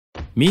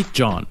Meet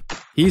John.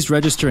 He's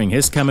registering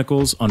his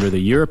chemicals under the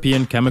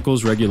European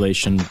Chemicals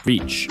Regulation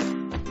REACH.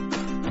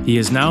 He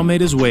has now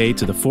made his way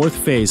to the fourth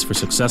phase for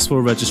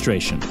successful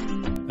registration,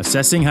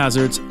 assessing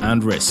hazards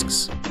and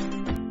risks.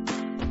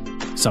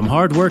 Some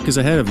hard work is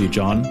ahead of you,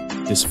 John.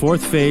 This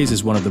fourth phase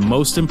is one of the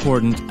most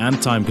important and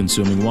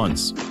time-consuming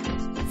ones.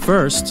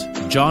 First,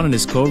 John and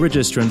his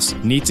co-registrants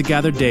need to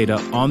gather data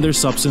on their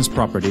substance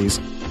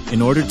properties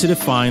in order to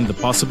define the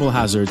possible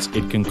hazards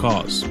it can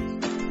cause.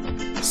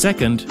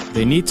 Second,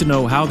 they need to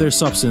know how their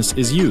substance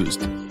is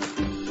used.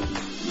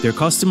 Their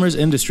customers'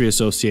 industry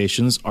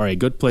associations are a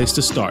good place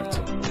to start.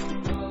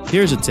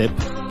 Here's a tip: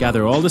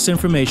 gather all this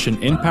information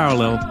in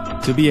parallel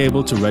to be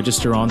able to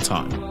register on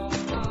time.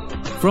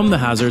 From the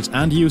hazards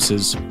and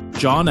uses,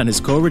 John and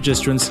his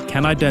co-registrants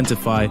can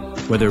identify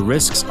whether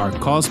risks are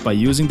caused by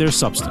using their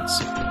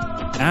substance,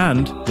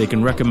 and they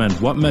can recommend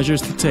what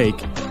measures to take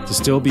to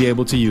still be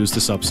able to use the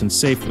substance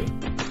safely.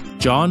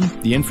 John,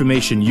 the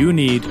information you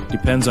need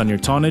depends on your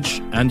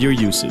tonnage and your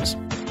uses.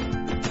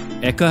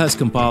 ECHA has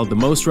compiled the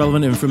most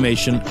relevant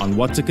information on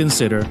what to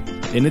consider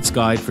in its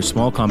guide for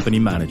small company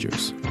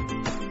managers.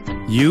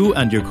 You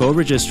and your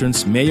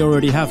co-registrants may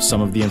already have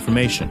some of the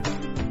information.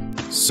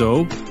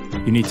 So,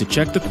 you need to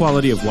check the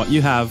quality of what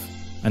you have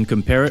and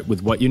compare it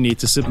with what you need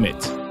to submit.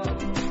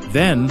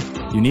 Then,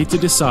 you need to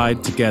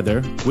decide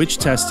together which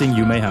testing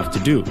you may have to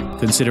do,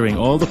 considering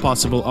all the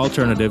possible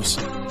alternatives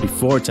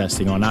before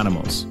testing on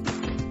animals.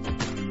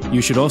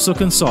 You should also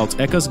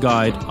consult ECHA's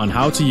guide on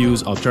how to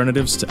use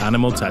alternatives to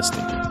animal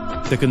testing.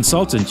 The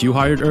consultant you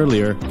hired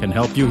earlier can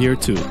help you here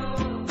too.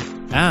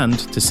 And,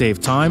 to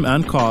save time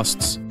and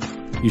costs,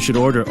 you should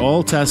order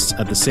all tests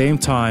at the same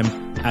time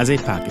as a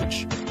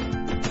package.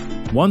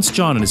 Once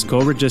John and his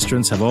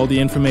co-registrants have all the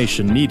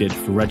information needed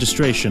for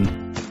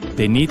registration,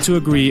 they need to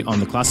agree on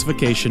the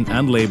classification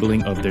and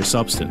labeling of their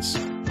substance.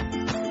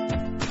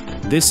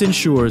 This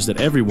ensures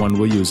that everyone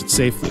will use it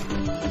safely.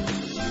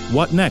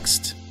 What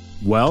next?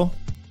 Well,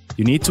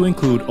 you need to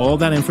include all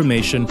that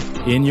information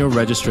in your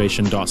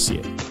registration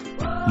dossier.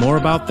 More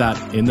about that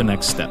in the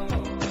next step.